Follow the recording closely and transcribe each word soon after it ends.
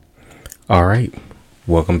All right,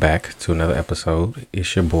 welcome back to another episode.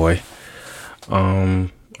 It's your boy. I'm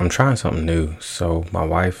trying something new. So my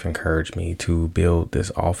wife encouraged me to build this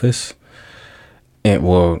office, and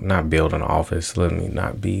well, not build an office. Let me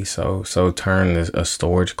not be so turn a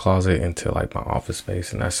storage closet into like my office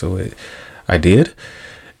space, and that's what I did.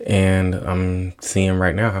 And I'm seeing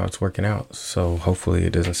right now how it's working out. So hopefully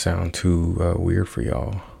it doesn't sound too weird for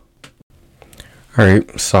y'all. All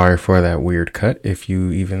right, sorry for that weird cut, if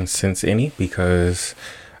you even sense any, because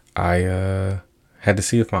I had to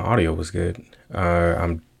see if my audio was good.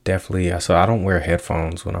 I'm definitely so I don't wear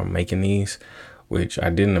headphones when I'm making these, which I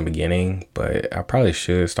did in the beginning, but I probably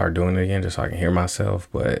should start doing it again just so I can hear myself.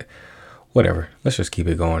 But whatever, let's just keep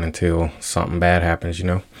it going until something bad happens.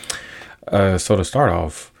 So to start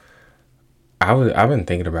off, I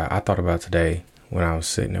thought about today when I was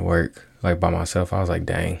sitting at work, like by myself. I was like,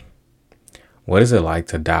 dang. What is it like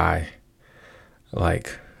to die,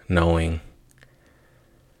 like knowing,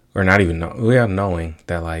 or not even know, knowing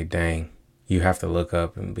that like, dang, you have to look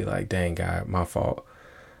up and be like, dang, God, my fault.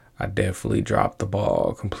 I definitely dropped the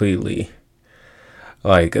ball completely.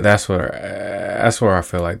 Like that's where I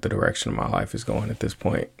feel like the direction of my life is going at this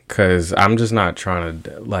point. Cause I'm just not trying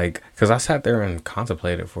to cause I sat there and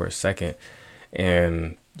contemplated for a second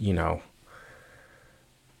and,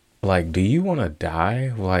 like, do you want to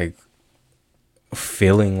die? Like,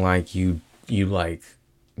 feeling like you like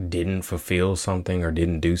didn't fulfill something or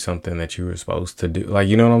didn't do something that you were supposed to do, like,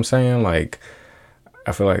 you know what I'm saying? Like,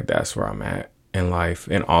 I feel like that's where I'm at in life.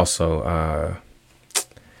 And also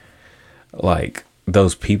like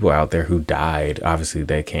those people out there who died, obviously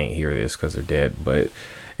they can't hear this because they're dead, but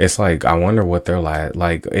it's like I wonder what they're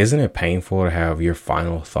like. Isn't it painful to have your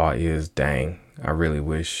final thought is, dang, I really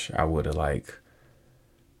wish I would have like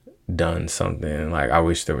done something, like I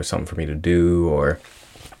wish there was something for me to do, or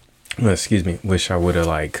wish I would have,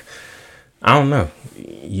 like, I don't know,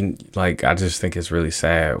 I just think it's really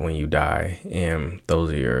sad when you die and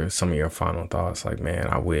those are some of your final thoughts, like, man,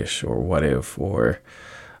 I wish, or what if, or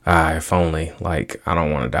if only. Like, I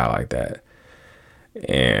don't want to die like that.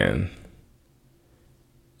 And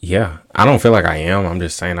yeah, I don't feel like I am. I'm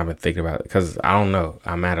just saying I've been thinking about it because I don't know,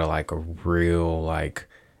 I'm at a real, like,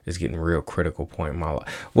 it's getting real critical point in my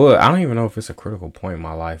life. Well, I don't even know if it's a critical point in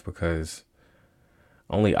my life because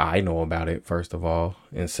only I know about it, first of all.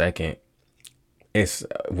 And second, it's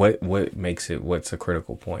what makes it, what's a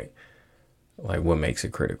critical point? Like, what makes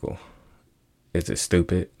it critical? Is it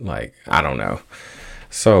stupid? Like, I don't know.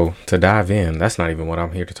 So to dive in, that's not even what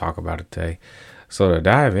I'm here to talk about today. So to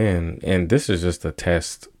dive in, and this is just a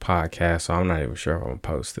test podcast, so I'm not even sure if I'm going to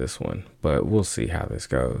post this one, but we'll see how this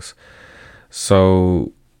goes.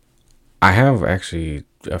 So I have actually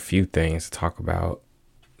a few things to talk about.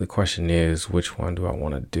 The question is, which one do I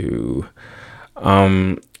want to do?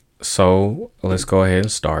 So let's go ahead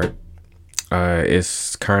and start.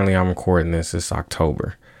 It's currently, I'm recording this. It's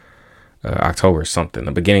October. October something.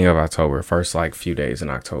 The beginning of October. First, like, few days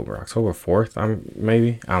in October. October 4th,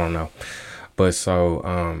 maybe? I don't know. But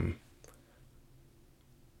so,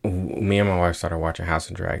 me and my wife started watching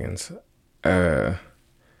House of Dragons.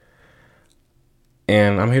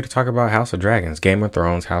 And I'm here to talk about House of Dragons, Game of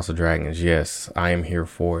Thrones, House of Dragons. Yes, I am here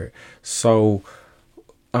for it. So,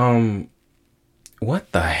 what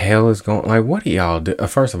the hell is going? Like, what do y'all do?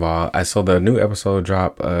 First of all, I saw the new episode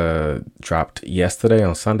dropped yesterday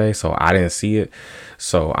on Sunday, so I didn't see it.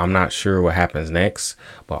 So I'm not sure what happens next.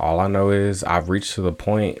 But all I know is I've reached the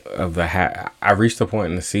point in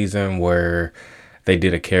the season where they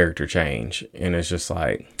did a character change, and it's just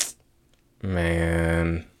like,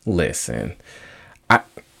 man, listen.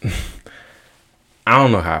 I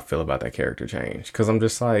don't know how I feel about that character change, because I'm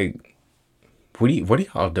just like, what are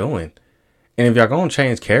y'all doing? And if y'all gonna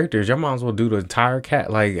change characters, y'all might as well do the entire cat.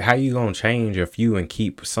 Like, how you gonna change a few and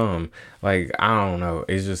keep some? Like, I don't know.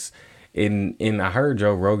 It's just I heard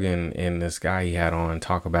Joe Rogan and this guy he had on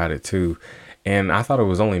talk about it too, and I thought it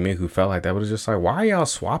was only me who felt like that. But it's just like, why are y'all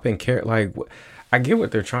swapping characters? Like, I get what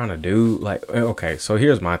they're trying to do. Like, okay, so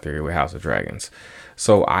here's my theory with House of Dragons.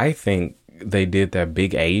 So I think they did that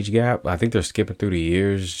big age gap. I think they're skipping through the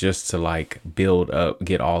years just to like build up,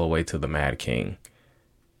 get all the way to the Mad King,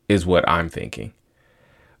 is what I'm thinking.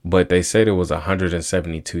 But they said it was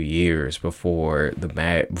 172 years before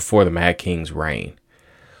the Mad King's reign.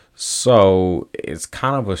 So it's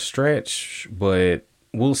kind of a stretch, but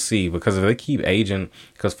we'll see. Because if they keep aging,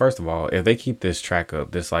 because first of all, if they keep this track up,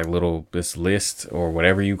 this list or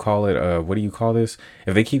whatever you call it, what do you call this?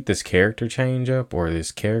 If they keep this character change up, or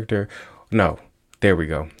this character, no, There we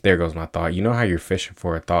go. There goes my thought. You know how you're fishing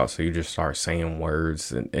for a thought, so you just start saying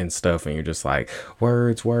words and stuff, and you're just like,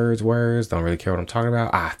 words, words, words. Don't really care what I'm talking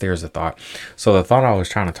about. There's a thought. So the thought I was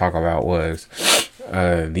trying to talk about was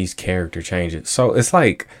these character changes. So it's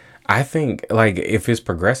like, I think, like, if it's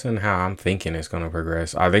progressing how I'm thinking it's going to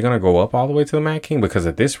progress, are they going to go up all the way to the Mad King? Because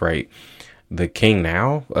at this rate, the king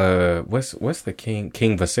now, what's the king?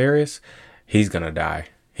 King Viserys, he's going to die.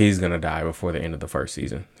 He's going to die before the end of the first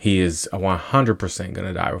season. He is 100% going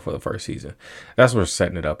to die before the first season. That's what we're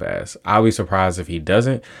setting it up as. I'll be surprised if he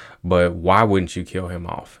doesn't, but why wouldn't you kill him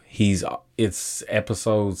off? It's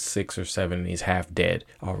episode 6 or 7 and he's half dead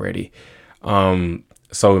already.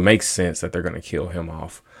 So it makes sense that they're going to kill him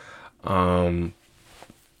off. Oh,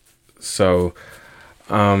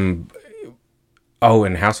 and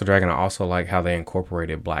House of Dragon, I also like how they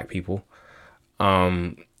incorporated black people.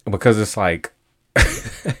 Because it's like,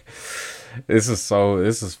 this is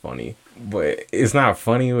funny, but it's not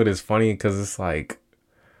funny, but it's funny because it's like,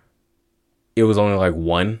 it was only like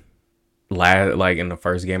one like in the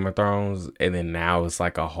first Game of Thrones, and then now it's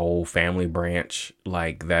like a whole family branch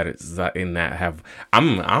like that is in that have, I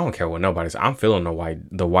don't care what nobody's, I'm feeling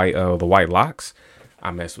the white locks.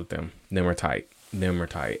 I mess with them. Them are tight.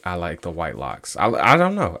 I like the white locks. I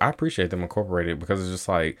don't know. I appreciate them incorporated because it's just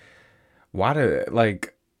like, why did,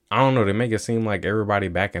 like, I don't know, they make it seem like everybody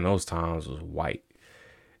back in those times was white.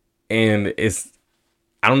 And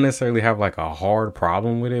I don't necessarily have like a hard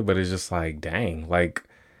problem with it, but it's just like, dang, like,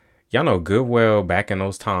 y'all know good well back in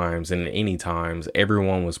those times and any times,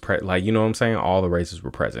 everyone was like, you know what I'm saying? All the races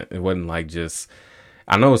were present. It wasn't like just,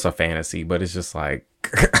 I know it's a fantasy, but it's just like,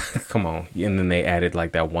 come on. And then they added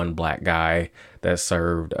like that one black guy that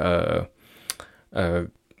served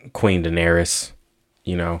Queen Daenerys,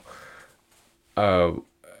 you know.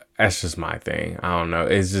 That's just my thing. I don't know.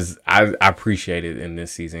 It's just, I appreciate it in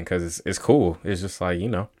this season because it's cool. It's just like, you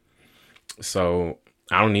know. So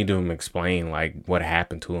I don't need to explain like what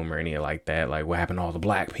happened to him or any like that. Like what happened to all the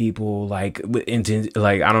black people. Like I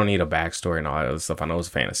don't need a backstory and all that other stuff. I know it's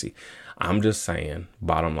fantasy. I'm just saying,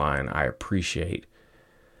 bottom line, I appreciate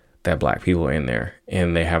that black people are in there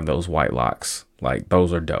and they have those white locks. Like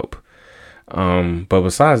those are dope. But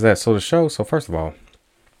besides that, so the show. So first of all,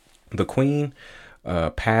 the Queen,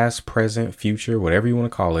 past, present, future, whatever you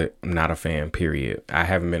want to call it, I'm not a fan, period. I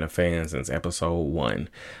haven't been a fan since episode 1.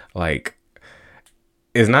 Like,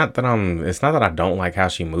 it's not that I don't like how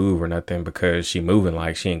she move or nothing, because she moving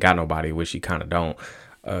like she ain't got nobody, which she kind of don't.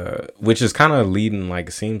 Which is kind of leading, like,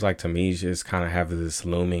 it seems like to me, she just kind of have this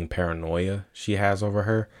looming paranoia she has over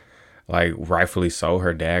her. Like, rightfully so,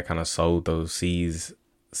 her dad kind of sowed those seeds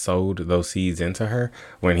into her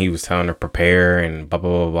when he was telling her prepare and blah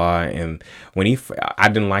blah blah blah. And when I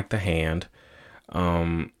didn't like the hand.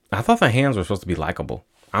 I thought the hands were supposed to be likable.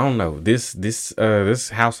 I don't know, this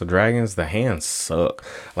House of Dragons, the hands suck.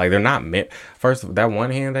 Like, they're not meant. First, that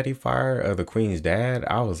one hand that he fired, the Queen's dad,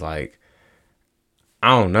 I was like, I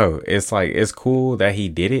don't know. It's like, it's cool that he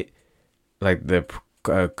did it, like the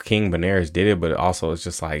King Daenerys did it, but also it's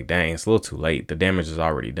just like, dang, it's a little too late. The damage is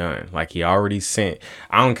already done. Like, he already sent.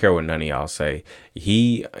 I don't care what none of y'all say.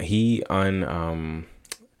 He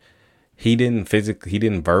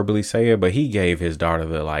didn't verbally say it, but he gave his daughter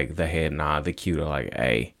the head nod, the cue to like,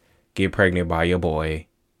 hey, get pregnant by your boy,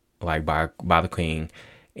 like by the king,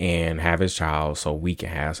 and have his child so we can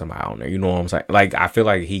have somebody on there. You know what I'm saying? Like, I feel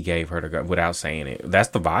like he gave her the go without saying it. That's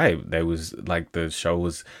the vibe that was like the show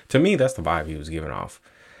was, to me, that's the vibe he was giving off.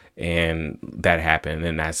 And that happened,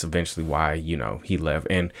 and that's eventually why, you know, he left.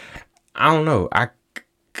 And I don't know,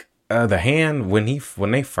 the hand, when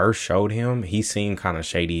they first showed him, he seemed kind of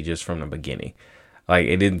shady just from the beginning. Like,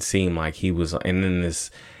 it didn't seem like he was, so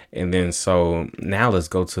now let's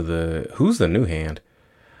go to who's the new hand?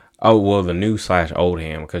 Oh, well, the new / old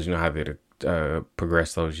hand, because you know how they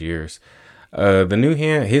progress those years. The new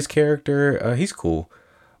hand, his character, he's cool.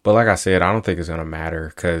 But like I said, I don't think it's going to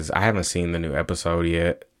matter because I haven't seen the new episode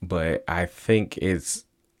yet. But I think it's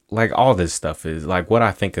like all this stuff is like what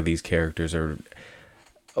I think of these characters are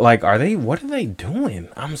like, what are they doing?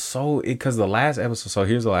 Because the last episode, so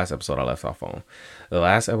here's the last episode I left off on. The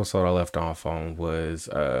last episode I left off on was,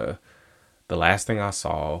 the last thing I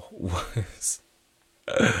saw was,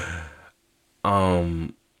 I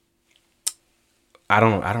don't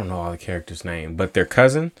know all the characters' name, but their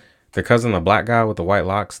cousin, the black guy with the white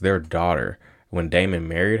locks, their daughter, when Daemon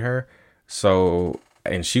married her. So,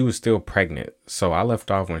 and she was still pregnant. So I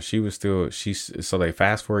left off when she was still, so they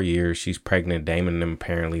fast forward a year, she's pregnant. Daemon and them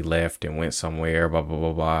apparently left and went somewhere, blah, blah,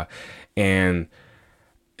 blah, blah. And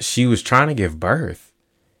she was trying to give birth.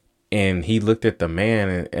 And he looked at the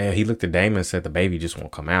man and he looked at Damon and said, the baby just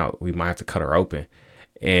won't come out. We might have to cut her open.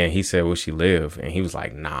 And he said, will she live? And he was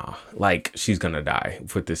like, nah, like she's going to die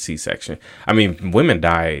with this C-section. I mean, women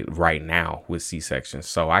die right now with C-sections.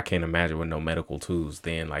 So I can't imagine with no medical tools.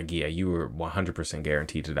 Then like, yeah, you were 100%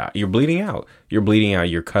 guaranteed to die. You're bleeding out.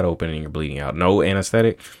 You're cut open and you're bleeding out. No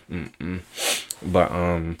anesthetic. Mm-mm.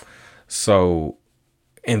 But, so,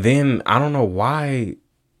 and then I don't know why,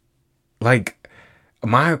 like,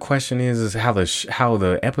 my question is how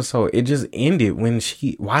the episode, it just ended when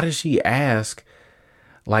why does she ask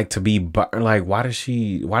like to be like, why does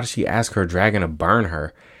she ask her dragon to burn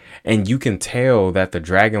her? And you can tell that the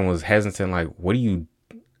dragon was hesitant. Like, what do you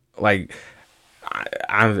like?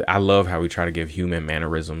 I love how we try to give human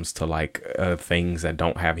mannerisms to like things that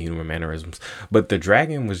don't have human mannerisms. But the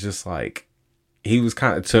dragon was just like, he was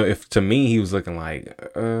kind of, to me, he was looking like,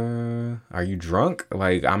 are you drunk?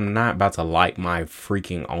 Like, I'm not about to light my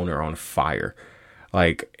freaking owner on fire.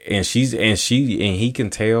 Like, and he can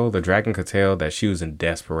tell, the dragon could tell that she was in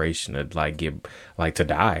desperation to like to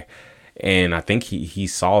die. And I think he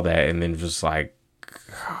saw that and then just like,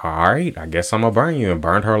 all right, I guess I'm gonna burn you, and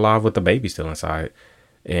burned her alive with the baby still inside.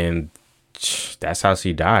 And that's how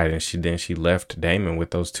she died. And she left Damon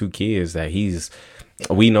with those two kids that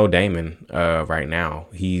we know Damon, right now.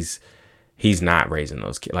 He's not raising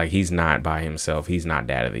those kids. Like, he's not by himself. He's not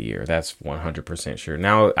dad of the year. That's 100% sure.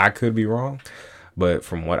 Now, I could be wrong, but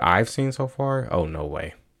from what I've seen so far, oh, no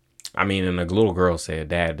way. I mean, and the little girl said,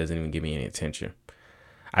 Dad doesn't even give me any attention.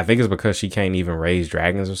 I think it's because she can't even raise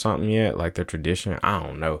dragons or something yet, like the tradition. I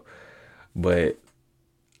don't know. But,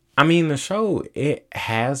 I mean, the show, it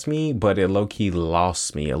has me, but it low-key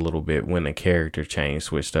lost me a little bit when the character change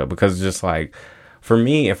switched up. Because it's just like, for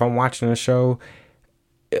me, if I'm watching a show,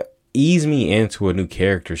 ease me into a new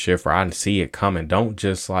character shift where I can see it coming. Don't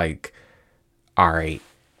just like, all right.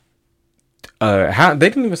 How they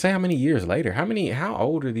didn't even say how many years later. How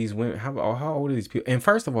old are these women? How old are these people? And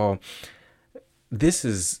first of all, this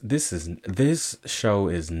show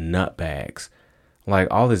is nutbags. Like,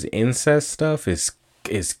 all this incest stuff is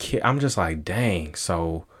I'm just like, dang.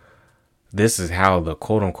 So this is how the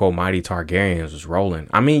quote unquote mighty Targaryens was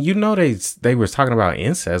rolling. I mean, you know, they was talking about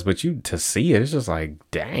incest, but to see it, it's just like,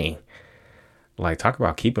 dang. Like, talk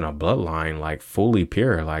about keeping a bloodline like fully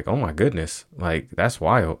pure. Like, oh my goodness, like that's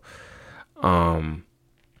wild. So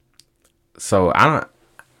I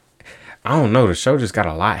don't know. The show just got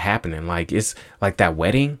a lot happening. Like, it's like that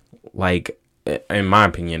wedding. Like, in my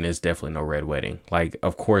opinion, it's definitely no red wedding. Like,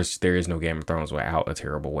 of course, there is no Game of Thrones without a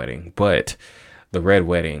terrible wedding, but the red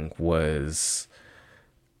wedding was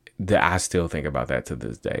I still think about that to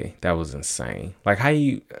this day. That was insane. Like,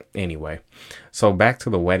 anyway. So back to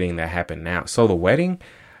the wedding that happened now. So the wedding,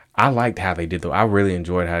 I liked how they did I really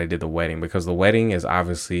enjoyed how they did the wedding, because the wedding is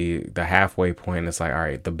obviously the halfway point. It's like, all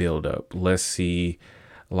right, the build up. Let's see,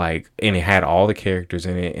 like, and it had all the characters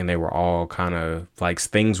in it, and they were all kind of like,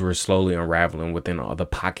 things were slowly unraveling within all the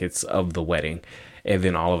pockets of the wedding. And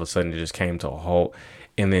then all of a sudden it just came to a halt.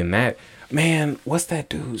 And then man, what's that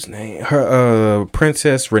dude's name? Her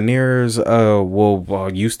Princess Rhaenyra's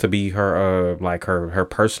used to be her like her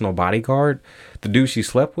personal bodyguard. The dude she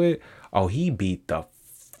slept with. Oh, he beat the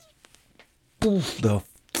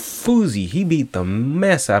foozy. He beat the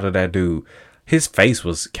mess out of that dude. His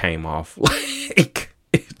face came off. Like,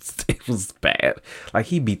 it was bad. Like,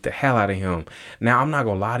 he beat the hell out of him. Now, I'm not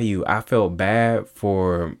gonna lie to you. I felt bad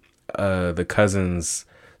for the cousin's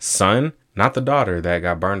son. Not the daughter that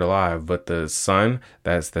got burned alive, but the son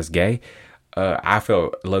that's gay. I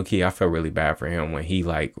felt really bad for him when he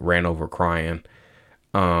like ran over crying.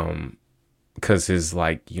 Cause his,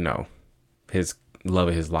 like, you know, his love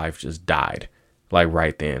of his life just died like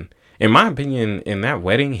right then. In my opinion, in that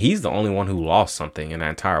wedding, he's the only one who lost something in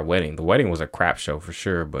that entire wedding. The wedding was a crap show for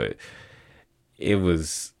sure, but it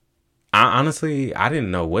was, honestly, I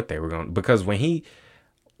didn't know what they were going to, because when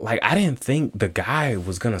I didn't think the guy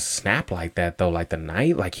was going to snap like that, though. Like, the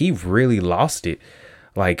night, like, he really lost it.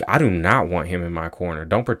 Like, I do not want him in my corner.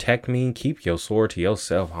 Don't protect me. Keep your sword to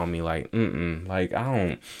yourself, homie. Like, like, I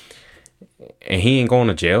don't. And he ain't going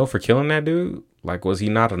to jail for killing that dude? Like, was he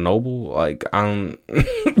not a noble? Like,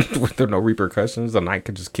 were there no repercussions? The knight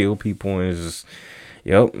could just kill people and just,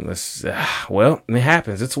 yep, well, it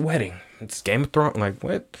happens. It's a wedding. It's Game of Thrones. Like,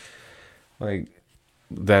 what? Like,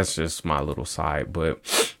 that's just my little side.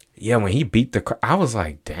 But yeah, when he beat I was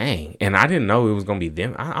like, dang. And I didn't know it was going to be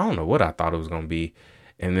them. I don't know what I thought it was going to be.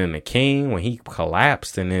 And then the king, when he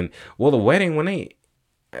collapsed, and then, well, the wedding, when they,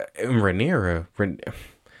 Rhaenyra,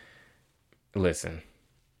 listen.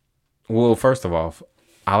 Well, first of all,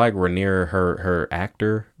 I like Rhaenyra, her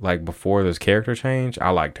actor. Like before this character change,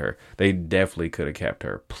 I liked her. They definitely could have kept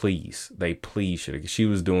her. Please should have. She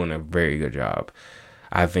was doing a very good job.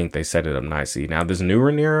 I think they set it up nicely. Now this new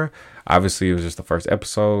Rhaenyra, obviously it was just the first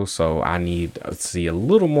episode, so I need to see a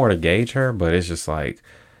little more to gauge her. But it's just like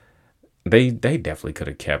they definitely could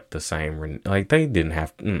have kept the same. Like they didn't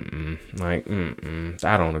have. I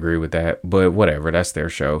don't agree with that. But whatever, that's their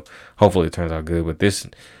show. Hopefully it turns out good.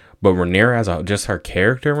 But Rhaenyra as just her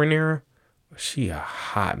character, Rhaenyra, she a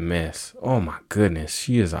hot mess. Oh my goodness,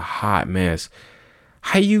 she is a hot mess.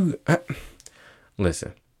 How you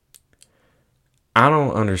listen? I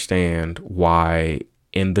don't understand why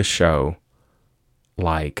in the show,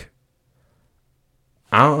 like,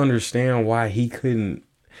 I don't understand why he couldn't.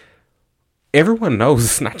 Everyone knows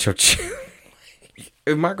it's not your child.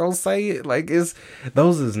 Am I gonna say it? Like,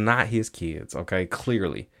 those is not his kids, okay?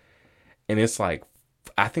 Clearly. And it's like,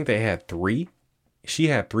 I think they had 3. She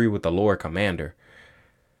had 3 with the Lord Commander.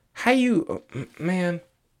 How you, man?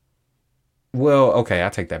 Well, okay, I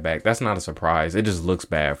take that back. That's not a surprise. It just looks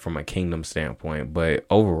bad from a kingdom standpoint. But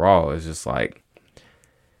overall, it's just like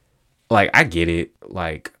I get it.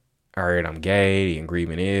 Like, all right, I'm gay. The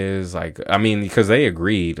agreement is like, I mean, because they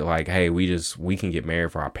agreed, like, hey, we can get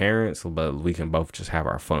married for our parents, but we can both just have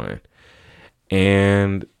our fun.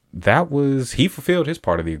 And he fulfilled his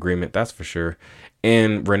part of the agreement. That's for sure.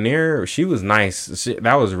 And Rhaenyra, she was nice.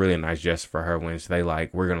 That was a really nice gesture for her when they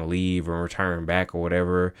like, we're going to leave and return back or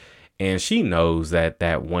whatever. And she knows that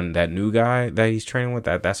new guy that he's training with,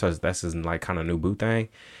 that's his like kind of new boo thing.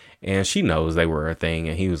 And she knows they were a thing.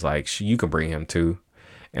 And he was like, you can bring him too.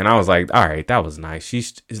 And I was like, all right, that was nice.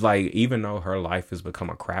 She's like, even though her life has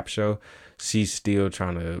become a crap show, she's still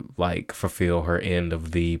trying to like fulfill her end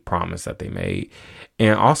of the promise that they made.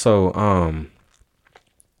 And also,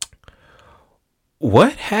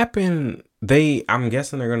 what happened? I'm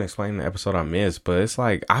guessing they're gonna explain the episode I missed, but it's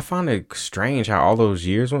like I find it strange how all those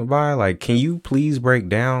years went by. Like, can you please break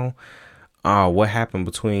down what happened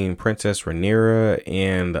between Princess Rhaenyra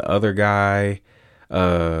and the other guy,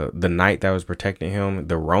 the knight that was protecting him,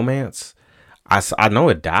 the romance? I know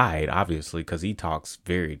it died, obviously, because he talks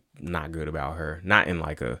very not good about her. Not in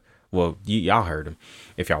like y'all heard him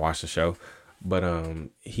if y'all watched the show, but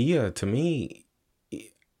he to me,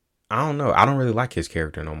 I don't know. I don't really like his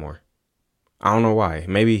character no more. I don't know why.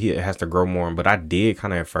 Maybe he has to grow more, but I did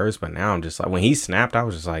kind of at first, but now I'm just like, when he snapped, I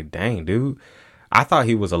was just like, dang, dude. I thought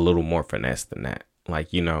he was a little more finesse than that. Like,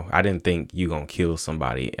 I didn't think you gonna kill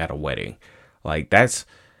somebody at a wedding. Like,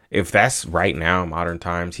 if that's right now, modern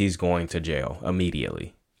times, he's going to jail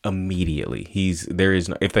immediately.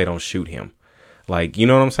 If they don't shoot him. Like, you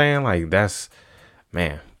know what I'm saying? Like,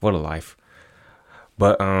 man, what a life.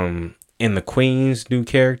 But, in the Queen's new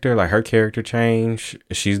character, like her character change,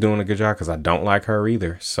 she's doing a good job because I don't like her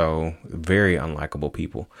either. So very unlikable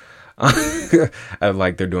people.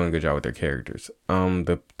 Like they're doing a good job with their characters.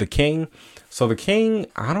 The king. So the king,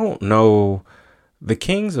 I don't know. The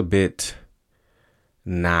king's a bit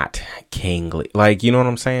not kingly. Like, you know what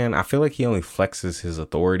I'm saying? I feel like he only flexes his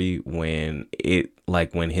authority when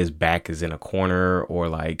his back is in a corner, or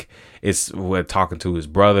like it's with talking to his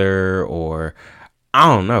brother, or I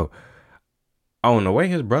don't know. Oh, and the way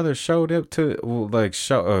his brother showed up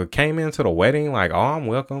came into the wedding, like, oh, I'm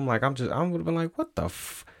welcome. Like, I would have been like, what the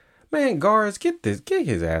man, guards, get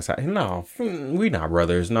his ass out. No, we not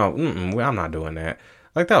brothers. No, I'm not doing that.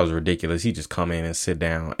 Like, that was ridiculous. He just come in and sit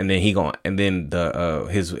down, and then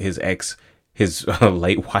his ex, his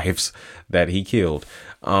late wife's that he killed,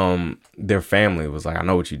 their family was like, I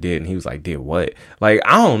know what you did. And he was like, did what? Like,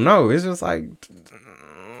 I don't know. It's just like,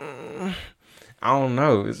 I don't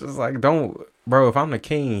know. It's just like, bro, if I'm the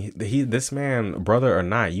king, this man, brother or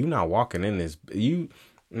not, you not walking in this.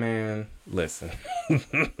 Man, listen.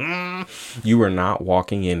 You are not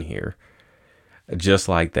walking in here just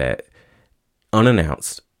like that,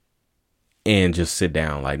 unannounced, and just sit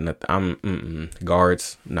down like nothing.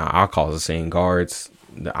 Guards, I'll call the scene. Guards,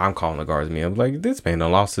 I'm calling the guards. I'm like, this man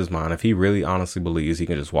done lost his mind. If he really honestly believes he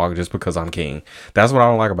can just walk just because I'm king. That's what I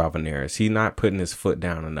don't like about Daenerys. He's not putting his foot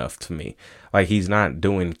down enough to me. Like, he's not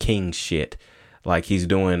doing king shit. Like, he's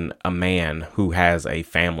doing a man who has a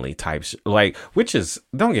family type, which is,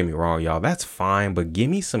 don't get me wrong, y'all, that's fine, but give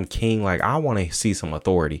me some king. Like, I want to see some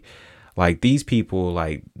authority. Like, these people,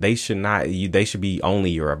 like, they should be only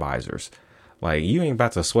your advisors. Like, you ain't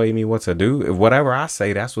about to sway me what to do. If whatever I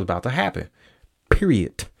say, that's what's about to happen.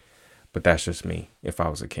 Period. But that's just me if I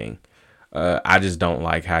was a king. I just don't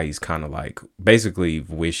like how he's kind of like basically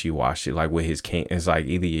wishy-washy, like with his king. It's like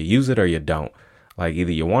either you use it or you don't. Like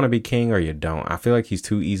either you want to be king or you don't. I feel like he's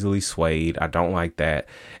too easily swayed. I don't like that.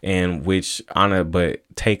 And but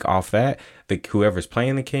take off that, whoever's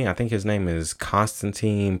playing the king, I think his name is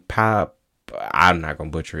Constantine Pop. I'm not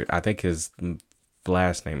gonna butcher it. I think his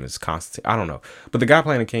last name is Constantine. I don't know. But the guy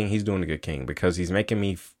playing the king, he's doing a good king because he's making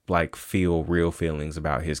me like feel real feelings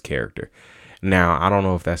about his character. Now, I don't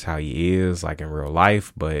know if that's how he is like in real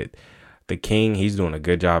life, but the king, he's doing a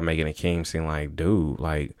good job making the king seem like, dude,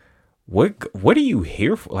 like what are you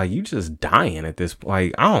here for? Like, you just dying at this,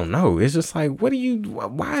 like, I don't know. It's just like,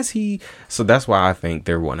 why is he? So that's why I think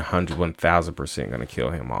they're 1000% going to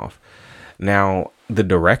kill him off. Now, the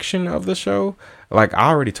direction of the show, like I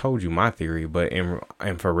already told you my theory, but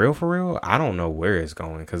and for real, I don't know where it's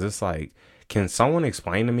going. Cause it's like, can someone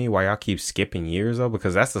explain to me why y'all keep skipping years though?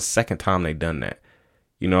 Because that's the second time they done that.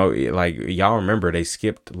 You know, like y'all remember they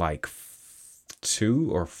skipped like 2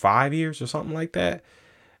 or 5 years or something like that,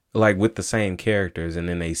 like with the same characters, and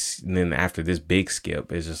then after this big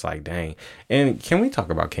skip, it's just like, dang. And can we talk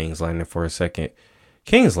about King's Landing for a second?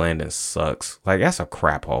 King's Landing sucks. Like, that's a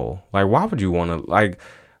crap hole. Like, why would you want to, like,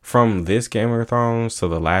 from this Game of Thrones to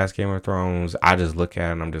the last Game of Thrones, I just look at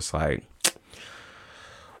it and I'm just like,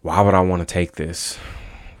 why would I want to take this?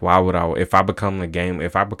 Why would I, if I become the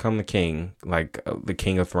king, like the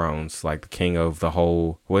King of Thrones, like the king of the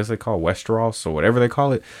whole, what is it called? Westeros or whatever they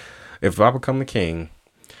call it. If I become the king,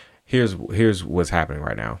 here's what's happening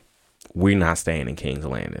right now. We're not staying in King's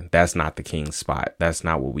Landing. That's not the king's spot. That's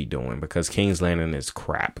not what we doing, because King's Landing is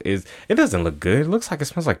crap. It doesn't look good. It looks like it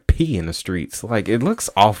smells like pee in the streets. Like, it looks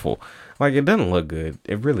awful. Like, it doesn't look good.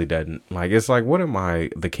 It really doesn't. Like, it's like, what am I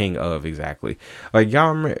the king of exactly? Like,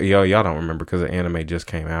 y'all don't remember because the anime just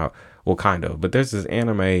came out. Well, kind of. But there's this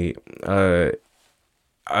anime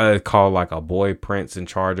called like a boy prince in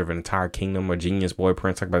charge of an entire kingdom, a genius boy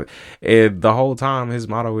prince. Like, but the whole time his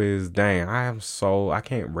motto is, dang, I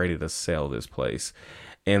can't ready to sell this place.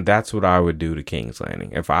 And that's what I would do to King's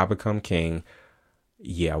Landing. If I become king,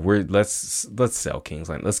 yeah, let's sell King's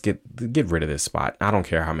Landing. Let's get rid of this spot. I don't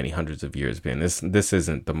care how many hundreds of years it's been. This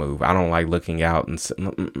isn't the move. I don't like looking out and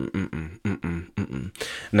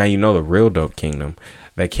now, you know, the real dope kingdom,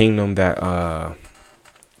 that kingdom that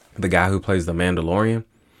the guy who plays the Mandalorian,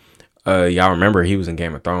 y'all remember he was in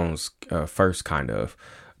Game of Thrones first, kind of,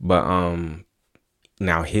 but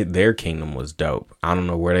now their kingdom was dope. I don't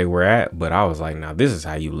know where they were at, but I was like, now this is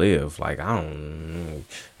how you live. Like, I don't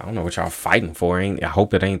know what y'all fighting for. I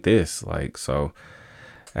hope it ain't this. Like, so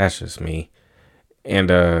that's just me. And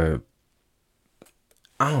I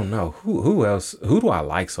don't know who else. Who do I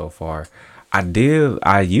like so far? I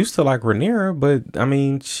used to like Rhaenyra, but I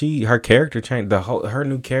mean, her character changed. Her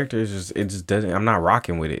new character is it just doesn't. I'm not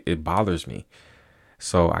rocking with it. It bothers me.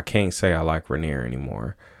 So I can't say I like Rhaenyra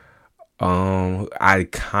anymore. I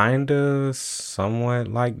kind of somewhat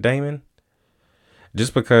like Daemon,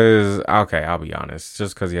 just because. Okay, I'll be honest.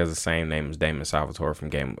 Just because he has the same name as Daemon Salvatore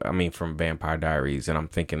from Vampire Diaries, and I'm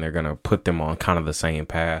thinking they're gonna put them on kind of the same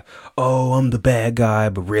path. Oh, I'm the bad guy,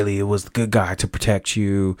 but really it was the good guy to protect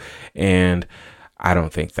you, and I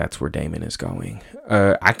don't think that's where Daemon is going.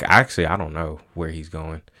 I don't know where he's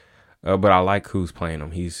going. But I like who's playing him.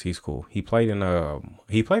 He's cool. He played in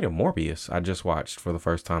Morbius. I just watched for the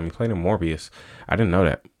first time. He played in Morbius. I didn't know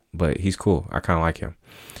that, but he's cool. I kind of like him.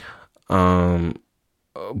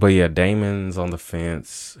 But yeah, Damon's on the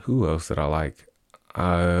fence. Who else did I like?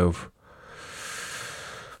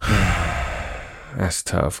 That's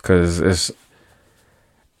tough because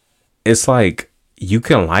it's like, you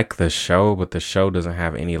can like the show, but the show doesn't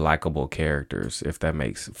have any likable characters, if it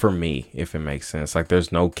makes sense. Like,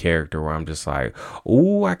 there's no character where I'm just like,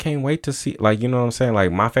 ooh, I can't wait to see, like, you know what I'm saying?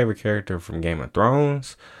 Like, my favorite character from Game of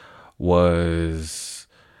Thrones was,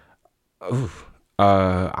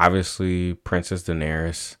 obviously Princess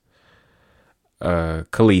Daenerys,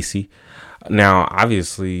 Khaleesi. Now,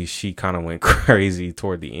 obviously, she kind of went crazy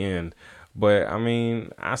toward the end, but I mean,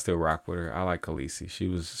 I still rock with her. I like Khaleesi. She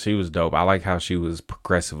was dope. I like how she was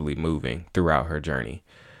progressively moving throughout her journey.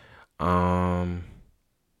 But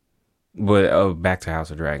back to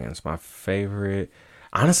House of Dragons, my favorite.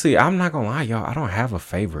 Honestly, I'm not gonna lie, y'all. I don't have a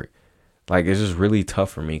favorite. Like, it's just really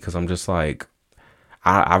tough for me because I'm just like,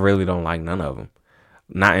 I really don't like none of them.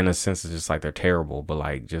 Not in a sense it's just like they're terrible, but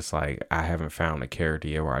like, just like, I haven't found a character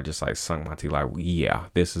yet where I just like sunk my teeth like, yeah,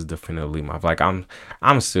 this is definitively my, like, I'm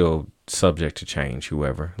still subject to change,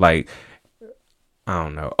 whoever. Like, I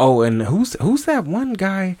don't know. Oh, and who's that one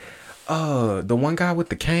guy? The one guy with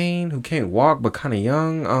the cane who can't walk but kind of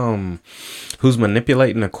young. Who's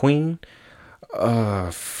manipulating the queen?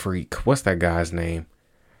 Freak. What's that guy's name?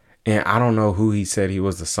 And I don't know who he said he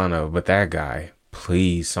was the son of, but that guy.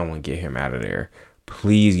 Please, someone get him out of there.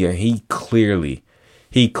 Please, yeah, he clearly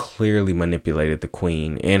manipulated the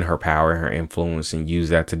queen and her power and her influence and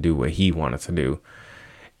used that to do what he wanted to do.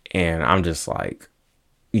 And I'm just like,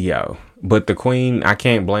 yo. But the queen, I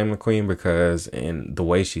can't blame the queen because in the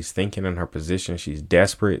way she's thinking in her position, she's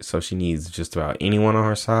desperate. So she needs just about anyone on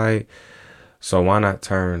her side. So why not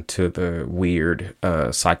turn to the weird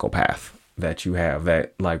psychopath that you have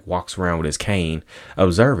that like walks around with his cane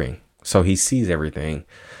observing. So he sees everything.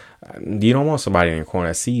 You don't want somebody in your corner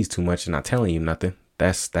that sees too much and not telling you nothing.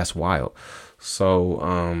 That's wild.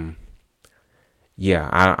 So yeah,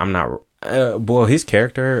 I'm not well, his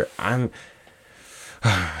character, how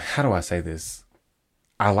do I say this?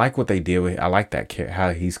 I like what they did with, I like that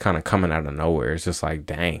how he's kind of coming out of nowhere. It's just like,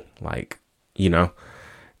 dang, like, you know.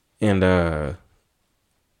 And I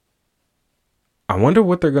wonder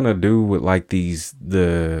what they're gonna do with like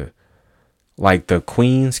the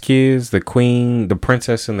queen's kids, the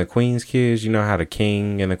princess and the queen's kids. You know how the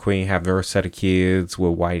king and the queen have their set of kids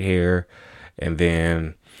with white hair, and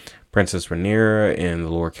then Princess Rhaenyra and the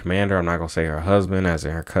Lord Commander. I'm not gonna say her husband as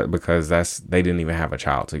in her cut because they didn't even have a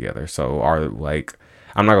child together. So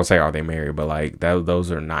I'm not gonna say are they married, but like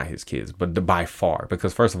those are not his kids, but by far,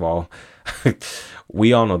 because first of all,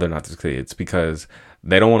 we all know they're not his kids because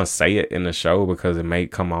they don't want to say it in the show because it may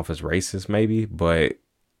come off as racist, maybe, but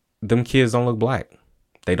them kids don't look black.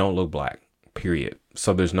 They don't look black, period.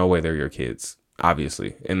 So there's no way they're your kids,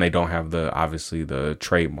 obviously, and they don't have the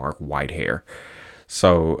trademark white hair.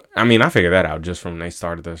 So, I mean, I figured that out just from when they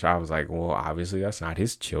started the show. I was like, well, obviously that's not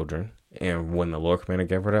his children. And when the Lord Commander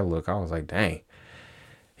gave her that look, I was like, dang,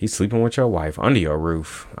 he's sleeping with your wife under your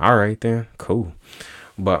roof. All right, then. Cool.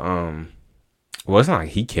 But, well, it's not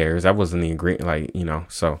like he cares. That wasn't the agreement, like, you know,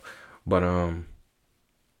 so, but,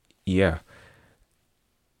 yeah.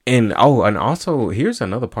 And, and also, here's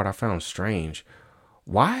another part I found strange.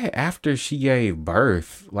 Why, after she gave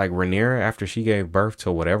birth, like Rhaenyra, after she gave birth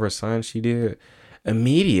to whatever son she did,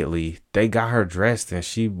 immediately they got her dressed and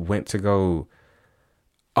she went to go.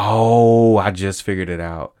 Oh, I just figured it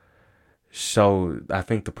out. So I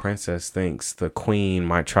think the princess thinks the queen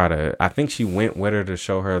might try to. I think she went with her to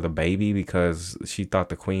show her the baby because she thought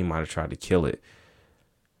the queen might have tried to kill it.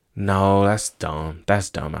 No, that's dumb. That's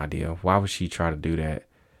a dumb idea. Why would she try to do that?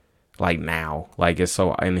 Like now, like it's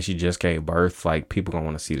so, and she just gave birth. Like people gonna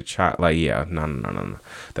want to see the child. Like yeah, no,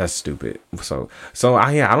 that's stupid. So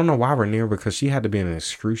I don't know why Rhaenyra, because she had to be in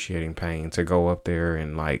excruciating pain to go up there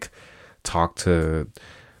and like talk to.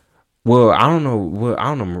 Well, I don't know.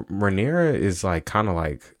 Rhaenyra is like kind of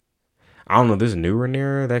like, I don't know. This new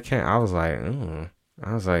Rhaenyra that can't. I was like, I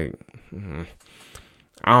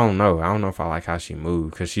don't know. I don't know if I like how she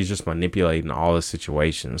moved because she's just manipulating all the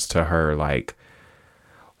situations to her like.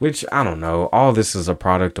 Which, I don't know. All this is a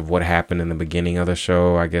product of what happened in the beginning of the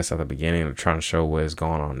show. I guess at the beginning, they're trying to show what is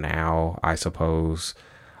going on now, I suppose.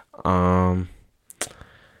 I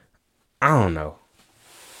don't know.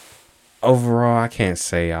 Overall, I can't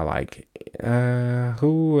say I like it.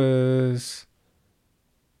 Who was...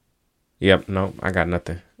 Yep, nope, I got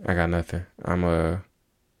nothing. I don't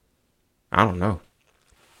know.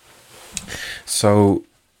 So...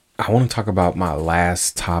 I want to talk about my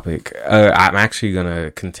last topic. I'm actually going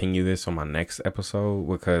to continue this on my next episode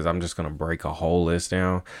because I'm just going to break a whole list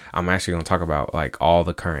down. I'm actually going to talk about like all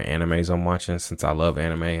the current animes I'm watching since I love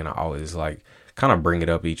anime and I always like kind of bring it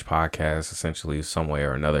up each podcast essentially some way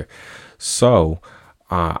or another. So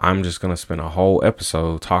I'm just going to spend a whole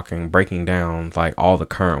episode breaking down like all the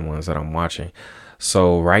current ones that I'm watching.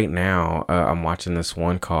 So right now I'm watching this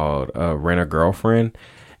one called Rent a Girlfriend,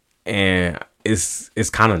 and it's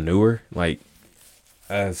kind of newer, like,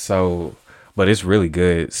 but it's really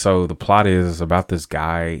good. So the plot is about this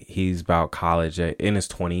guy. He's about college in his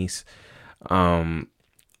 20s.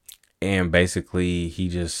 And basically he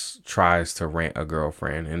just tries to rent a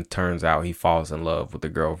girlfriend and turns out he falls in love with the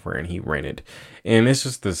girlfriend he rented. And it's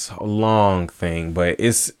just this long thing, but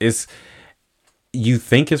it's, you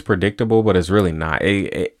think it's predictable, but it's really not.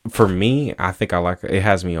 For me, I think I like it.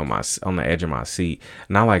 Has me on the edge of my seat,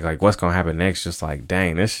 and I like what's gonna happen next. Just like,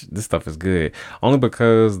 dang, this stuff is good. Only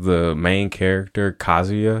because the main character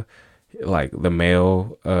Kazuya, like the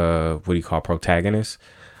male, what do you call protagonist?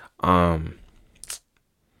 I'm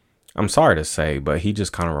sorry to say, but he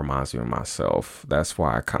just kind of reminds me of myself. That's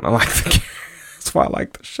why I kind of like that's why I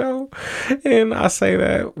like the show, and I say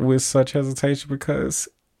that with such hesitation because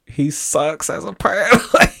he sucks as a person.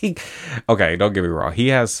 Like, okay, don't get me wrong. He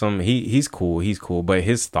has he's cool, but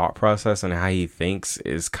his thought process and how he thinks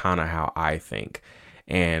is kind of how I think.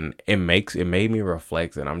 And it made me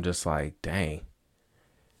reflect, and I'm just like, dang,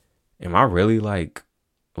 am I really like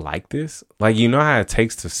like this? Like, you know how it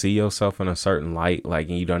takes to see yourself in a certain light, like,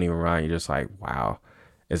 and you don't even realize, you're just like, wow,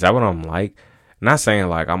 is that what I'm like? Not saying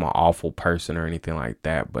like I'm an awful person or anything like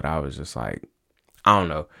that, but I was just like, I don't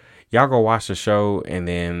know. Y'all go watch the show, and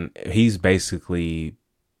then he's basically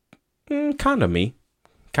kind of me,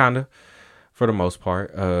 kind of, for the most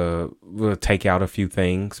part. We'll take out a few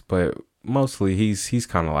things, but mostly he's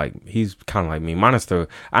kind of like me. Minus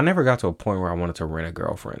I never got to a point where I wanted to rent a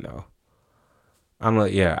girlfriend though. I'm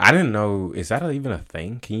like, yeah, I didn't know. Is that even a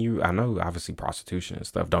thing? Can you? I know, obviously, prostitution and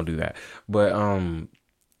stuff. Don't do that. But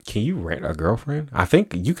can you rent a girlfriend? I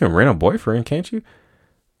think you can rent a boyfriend, can't you?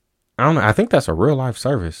 I don't know. I think that's a real life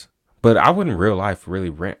service. But I wouldn't real life really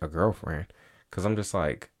rent a girlfriend, because I'm just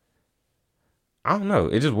like, I don't know.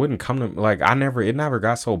 It just wouldn't come to like it never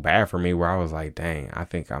got so bad for me where I was like, dang, I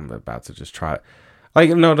think I'm about to just try. Like,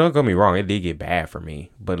 no, don't get me wrong. It did get bad for me,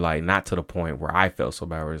 but like not to the point where I felt so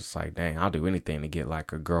bad where it's like, dang, I'll do anything to get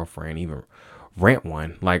like a girlfriend, even rent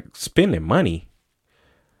one. Like spending money.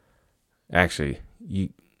 Actually,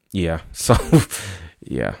 yeah. So,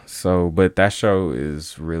 yeah. So, but that show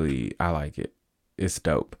is really, I like it. It's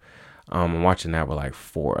dope. I'm watching that with like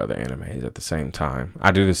 4 other animes at the same time.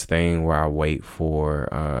 I do this thing where I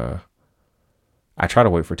try to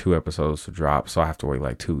wait for 2 episodes to drop, so I have to wait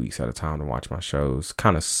like 2 weeks at a time to watch my shows.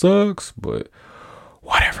 Kind of sucks, but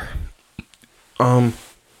whatever.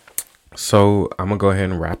 So I'm gonna go ahead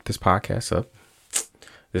and wrap this podcast up.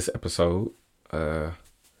 This episode,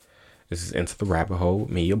 this is Into the Rabbit Hole with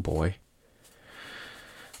me, your boy.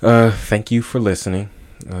 Thank you for listening.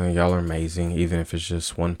 Y'all are amazing, even if it's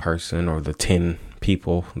just one person or the 10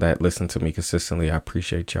 people that listen to me consistently. I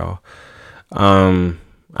appreciate y'all. I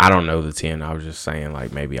don't know the 10. I was just saying,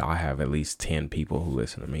 like, maybe I'll have at least 10 people who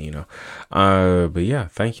listen to me, you know. But yeah,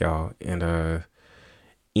 thank y'all. And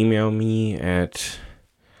email me at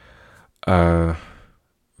Van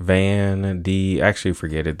D. Actually,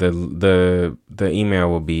 forget it. The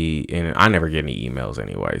email will be in. I never get any emails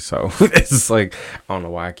anyway, so it's like, I don't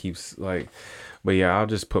know why I keep like. But yeah, I'll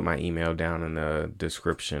just put my email down in the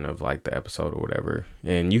description of like the episode or whatever.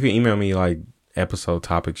 And you can email me like episode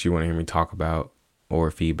topics you want to hear me talk about or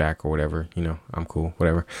feedback or whatever. You know, I'm cool,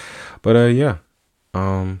 whatever. But yeah,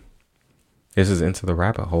 this is Into the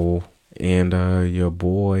Rabbit Hole, and your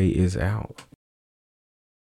boy is out.